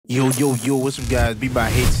Yo, what's up guys, be by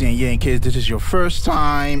Hating. Yeah, in case this is your first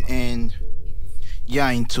time, and yeah,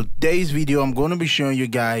 in today's video I'm going to be showing you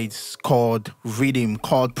guys chord rhythm,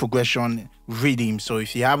 chord progression rhythm. So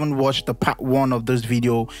if you haven't watched the part 1 of this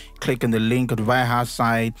video, click on the link on the right hand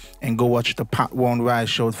side and go watch the part 1 where I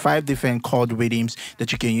showed 5 different chord rhythms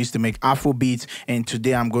that you can use to make Afrobeat. And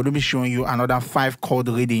today I'm going to be showing you another 5 chord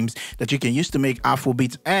rhythms that you can use to make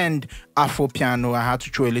Afrobeat and Afro piano. I had to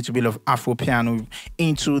throw a little bit of Afro piano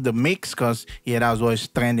into the mix because yeah, that's what's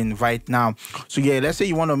trending right now. So yeah, let's say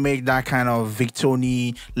you want to make that kind of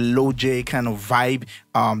Victoni, low J kind of vibe.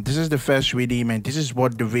 This is the first rhythm and this is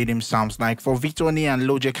what the rhythm sounds like for Victoni and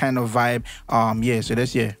low J kind of vibe. Yeah, so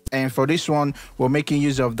that's and for this one we're making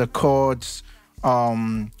use of the chords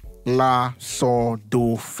la, sol,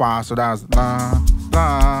 do, fa. So that's la,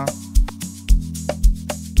 la.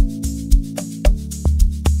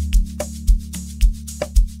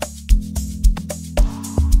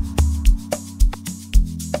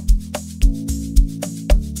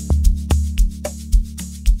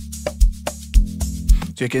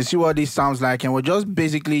 So you can see what this sounds like, and we're just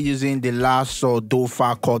basically using the la, sol, do,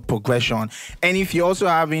 fa chord progression. And if you're also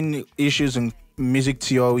having issues in music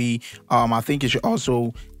theory, I think you should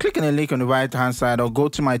also click on the link on the right hand side or go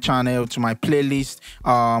to my channel, to my playlist,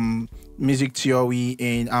 music theory,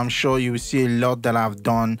 and I'm sure you will see a lot that I've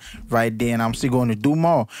done right there, and I'm still going to do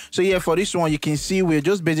more. So yeah, for this one you can see we're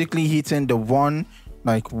just basically hitting the 1,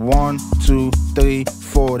 like 1 2 3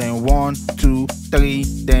 4, then 1 2 3,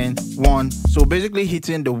 then 1. So basically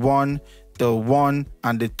hitting the 1,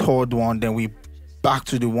 and the third one, then we back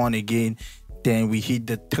to the 1 again, then we hit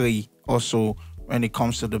the 3 also when it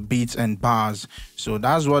comes to the beats and bars. So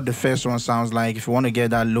that's what the first one sounds like. If you want to get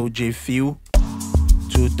that low J feel,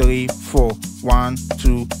 2 3 4, 1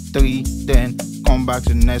 2 3, then come back to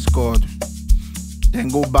the next chord, then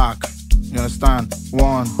go back. You understand?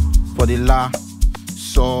 1 for the la,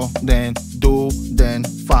 so, then do, then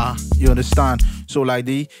fa. You understand? So like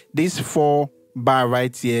these 4 bar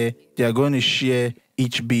right here, they are going to share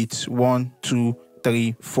each beat. 1 2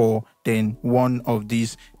 3 4, then one of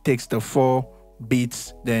these takes the 4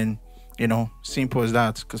 beats, then you know, simple as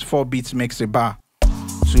that, because 4 beats makes a bar.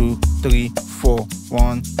 2 3 4,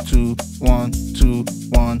 1 2 1 2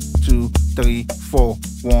 1 2 3 4,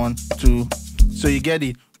 1 2. So you get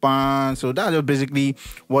it. So that's basically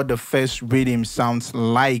what the first rhythm sounds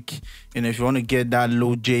like, and if you want to get that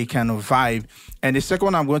low J kind of vibe. And the second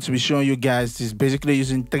one I'm going to be showing you guys is basically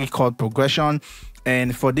using 3 chord progression.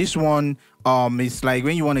 And for this one, it's like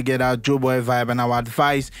when you want to get that Joe Boy vibe, and our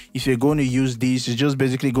advice, if you're going to use this, you're just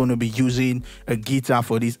basically going to be using a guitar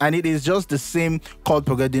for this, and it is just the same chord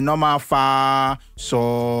progression, the normal fa,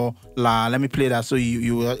 so, la. Let me play that so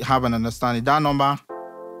you have an understanding. That number,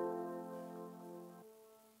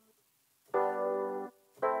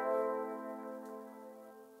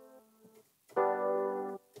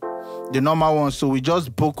 the normal one. So we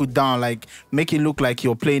just broke it down, like make it look like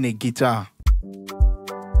you're playing a guitar.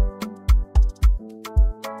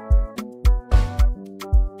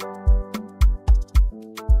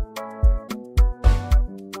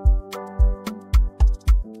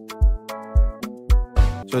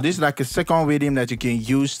 So this is like a second rhythm that you can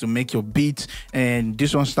use to make your beat, and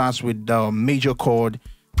this one starts with the major chord.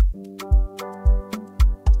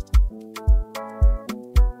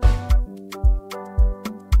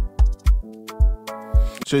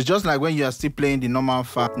 So it's just like when you are still playing the normal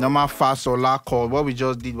fa sol la chord. What we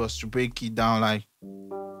just did was to break it down, like,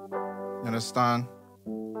 you understand?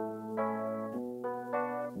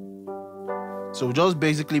 So we're just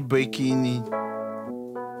basically breaking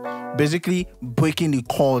the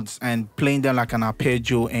chords and playing them like an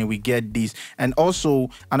arpeggio, and we get this. And also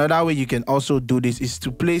another way you can also do this is to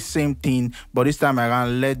play same thing, but this time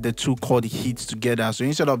around let the 2 chord hits together. So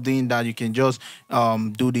instead of doing that, you can just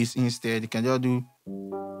do this instead. You can just do,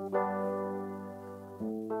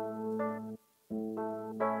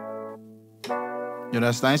 you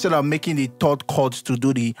understand? Instead of making the 3rd chord to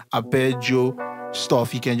do the arpeggio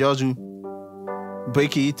stuff, you can just do,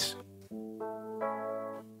 break it.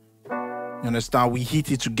 You understand? We hit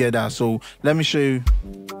it together. So let me show you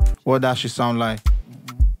what that should sound like.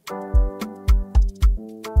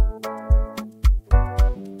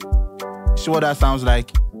 See what that sounds like?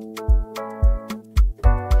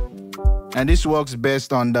 And this works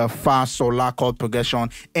best on the fa sol la chord progression,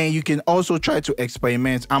 and you can also try to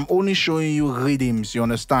experiment. I'm only showing you rhythms, you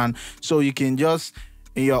understand? So you can just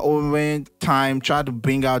in your own time try to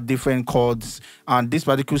bring out different chords. And this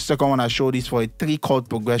particular second one I showed is for a 3 chord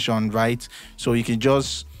progression, right? So you can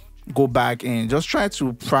just go back and just try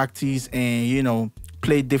to practice and, you know,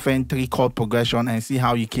 play different 3 chord progression and see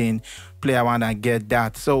how you can play around and get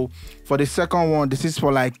that. So for the second one, this is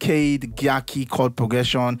for like Chord gear key chord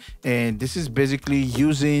progression, and this is basically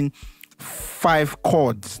using 5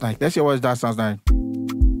 chords. Like, let's see what that sounds like.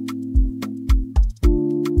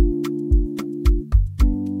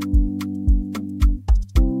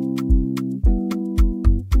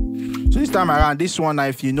 So this time around, this one,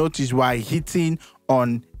 if you notice, we're hitting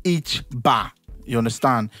on each bar. You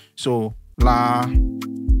understand? So La,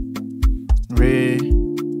 Re,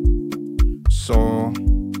 So,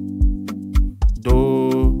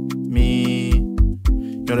 Do, Mi.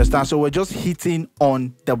 You understand? So we're just hitting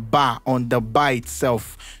on the bar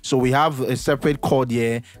itself. So we have a separate chord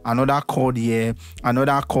here, another chord here,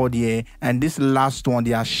 another chord here, and this last one,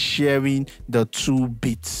 they are sharing the 2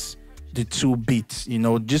 beats. The 2 beats, you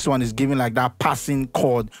know, this one is giving like that passing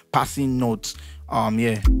chord, passing notes.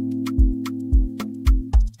 Yeah.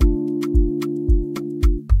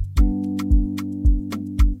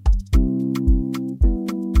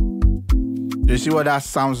 You see what that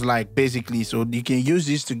sounds like basically? So you can use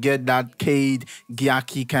this to get that Chord gear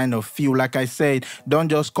key kind of feel. Like I said, don't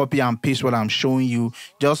just copy and paste what I'm showing you.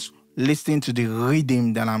 Just listen to the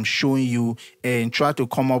rhythm that I'm showing you and try to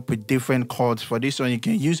come up with different chords. For this one, you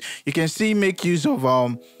can still make use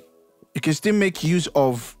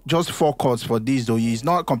of just 4 chords for this though. It's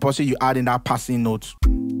not compulsory you add in that passing note.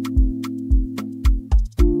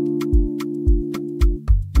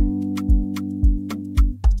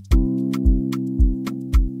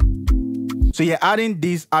 So yeah, adding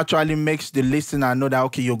this actually makes the listener know that,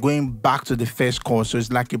 okay, you're going back to the first chord. So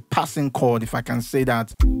it's like a passing chord, if I can say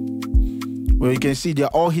that. Well, you can see they're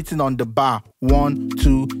all hitting on the bar. 1,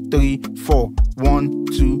 2, 3, 4. 1,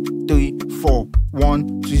 2, 3, 4.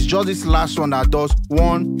 1, 2. It's just this last one that does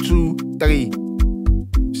 1, 2, 3.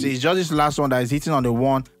 See, it's just this last one that is hitting on the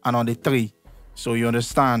 1 and on the 3. So you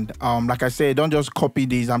understand. Like I said, don't just copy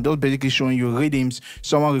these. I'm just basically showing you rhythms.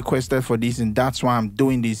 Someone requested for this, and that's why I'm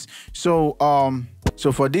doing this. So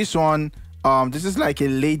so for this one, this is like a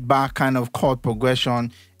laid back kind of chord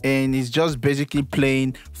progression, and it's just basically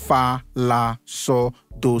playing Fa, La, So,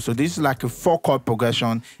 Do. So this is like a 4 chord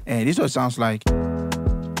progression, and this is what it sounds like.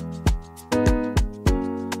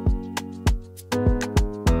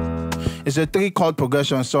 It's a 3 chord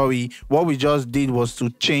progression, sorry. What we just did was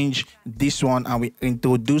to change this one, and we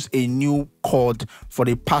introduce a new chord for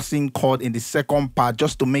the passing chord in the second part,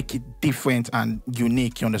 just to make it different and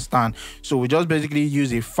unique, you understand? So we just basically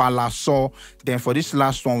use a Fa, La, So. Then for this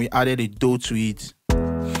last one, we added a Do to it.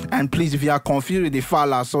 And please, if you are confused with the Fa,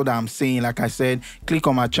 La, So that I'm saying, like I said, click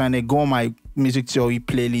on my channel, go on my music theory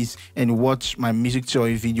playlist, and watch my music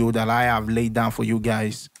theory video that I have laid down for you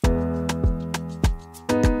guys.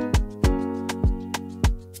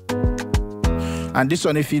 And this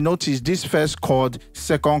one, if you notice, this first chord,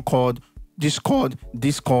 second chord, this chord,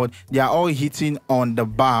 they are all hitting on the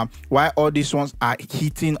bar, while all these ones are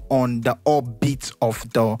hitting on the upbeat of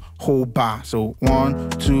the whole bar. So 1,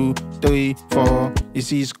 2, 3, 4. You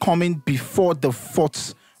see, it's coming before the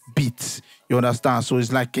 4th beat. You understand? So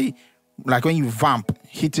it's like when you vamp,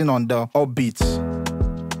 hitting on the upbeat.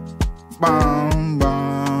 Bam,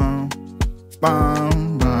 bam,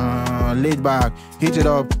 bam, bam. Laid back, hit it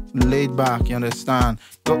up. Laid back, you understand?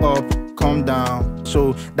 Go up, come down.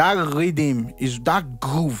 So that rhythm is that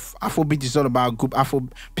groove. Afrobeat is all about groove. Afro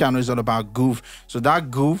piano is all about groove. So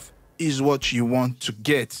that groove is what you want to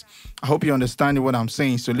get. I hope you understand what I'm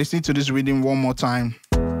saying. So listen to this rhythm one more time.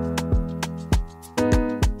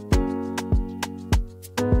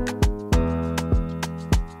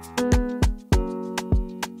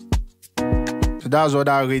 So that's what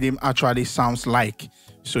that rhythm actually sounds like.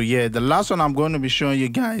 So yeah, the last one I'm going to be showing you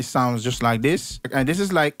guys sounds just like this. And this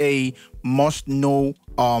is like a must-know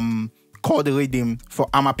chord rhythm for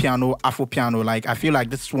amapiano, afro piano. Like, I feel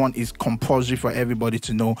like this one is compulsory for everybody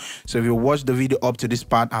to know. So if you watch the video up to this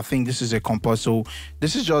part, I think this is a compulsory. So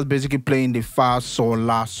this is just basically playing the Fa, So,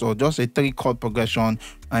 La. So just a 3 chord progression.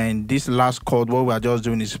 And this last chord, what we are just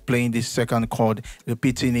doing is playing this second chord,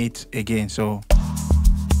 repeating it again. So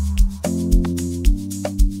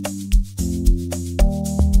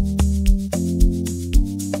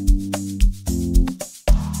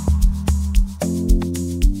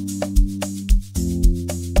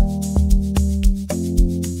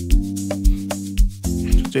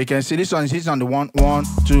So you can see this one is hitting on the 1,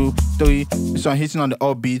 2, 3. This one hitting on the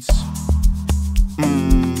upbeats.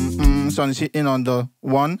 This one is hitting on the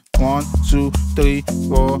 1, 2, 3,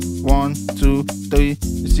 4. 1, 2, 3.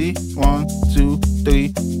 You see? 1, 2,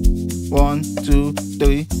 3. 1, 2,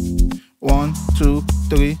 3. 1, 2,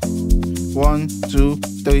 3. 1, 2,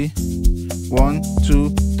 3. 1, 2,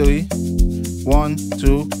 3. 1,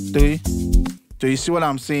 2, 3. So you see what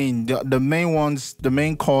I'm saying? The main ones, the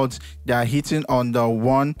main chords, they are hitting on the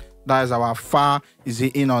 1. That is our fa is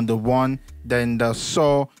hitting on the 1. Then the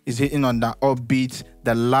so is hitting on the upbeat.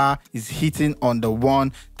 The la is hitting on the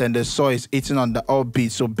 1. Then the so is hitting on the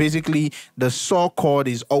upbeat. So basically, the so chord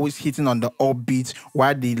is always hitting on the upbeat,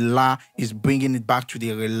 while the la is bringing it back to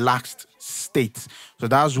the relaxed state. So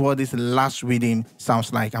that's what this last rhythm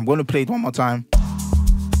sounds like. I'm going to play it one more time.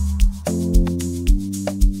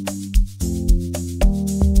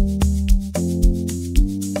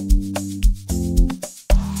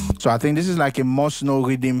 So I think this is like a must-know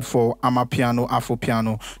rhythm for Amapiano, Afro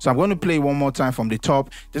piano. So I'm going to play one more time from the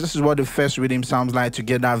top. This is what the first rhythm sounds like to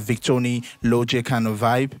get that Victoni, low J kind of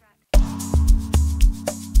vibe.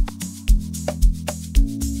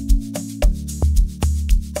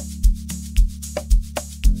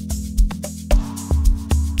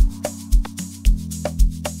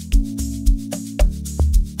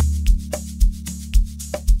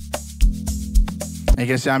 You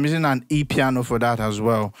can see I'm using an E piano for that as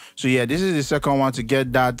well. So yeah, this is the second one to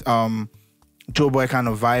get that Joe Boy kind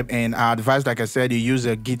of vibe. And I advise, like I said, you use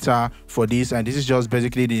a guitar for this. And this is just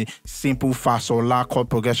basically the simple fa sol la chord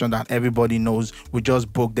progression that everybody knows. We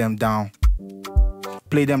just broke them down.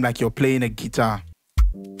 Play them like you're playing a guitar.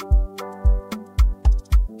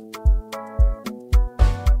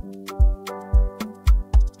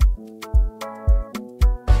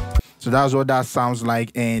 So that's what that sounds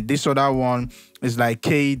like. And this other one is like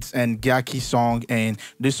Cade's and Gyaki song. And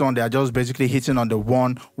this one, they are just basically hitting on the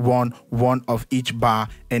 1, 1, 1 of each bar.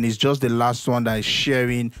 And it's just the last one that is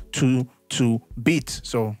sharing 2, 2 beats.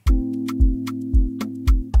 So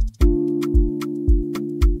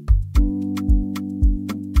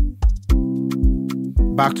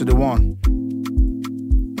back to the 1.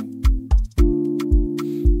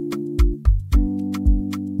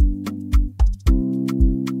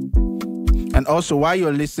 And also, while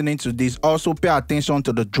you're listening to this, also pay attention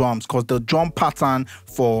to the drums, because the drum pattern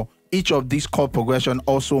for each of these chord progression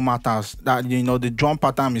also matters. That, you know, the drum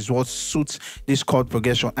pattern is what suits this chord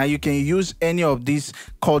progression. And you can use any of these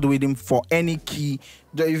chord rhythm for any key,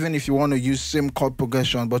 even if you want to use same chord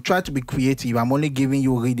progression, but try to be creative. I'm only giving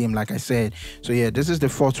you rhythm, like I said. So yeah, this is the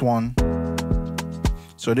fourth one.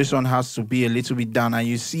 So this one has to be a little bit down, and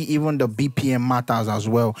you see even the BPM matters as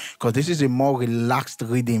well, because this is a more relaxed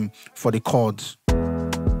rhythm for the chords.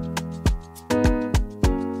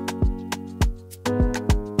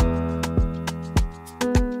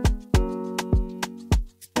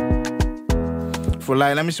 For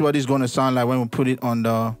like, let me see what it's going to sound like when we put it on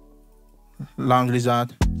the Lounge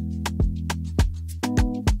Lizard.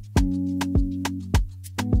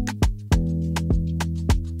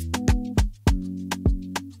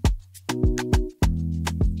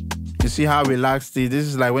 See how relaxed it is. This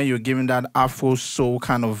is like when you're giving that Afro soul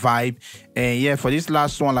kind of vibe. And yeah, for this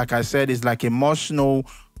last one, like I said, it's like a emotional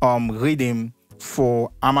rhythm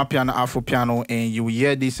for Amapiano, Afro piano, and you will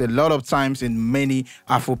hear this a lot of times in many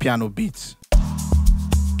Afro piano beats.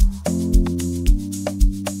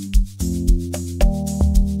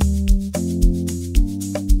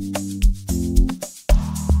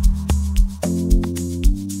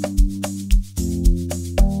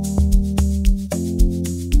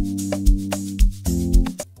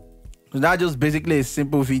 So that's just basically a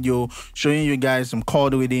simple video showing you guys some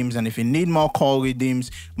chord rhythms. And if you need more chord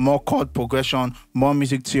rhythms, more chord progression, more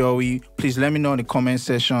music theory, please let me know in the comment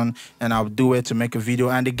section and I'll do it to make a video.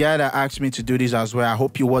 And the guy that asked me to do this as well, I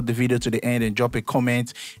hope you watch the video to the end and drop a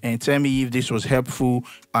comment and tell me if this was helpful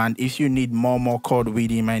and if you need more chord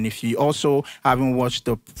rhythm. And if you also haven't watched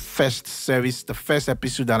the first series, the first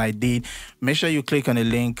episode that I did, make sure you click on the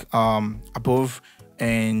link above.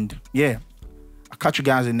 And yeah, I'll catch you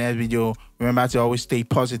guys in the next video. Remember to always stay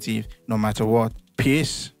positive no matter what.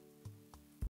 Peace.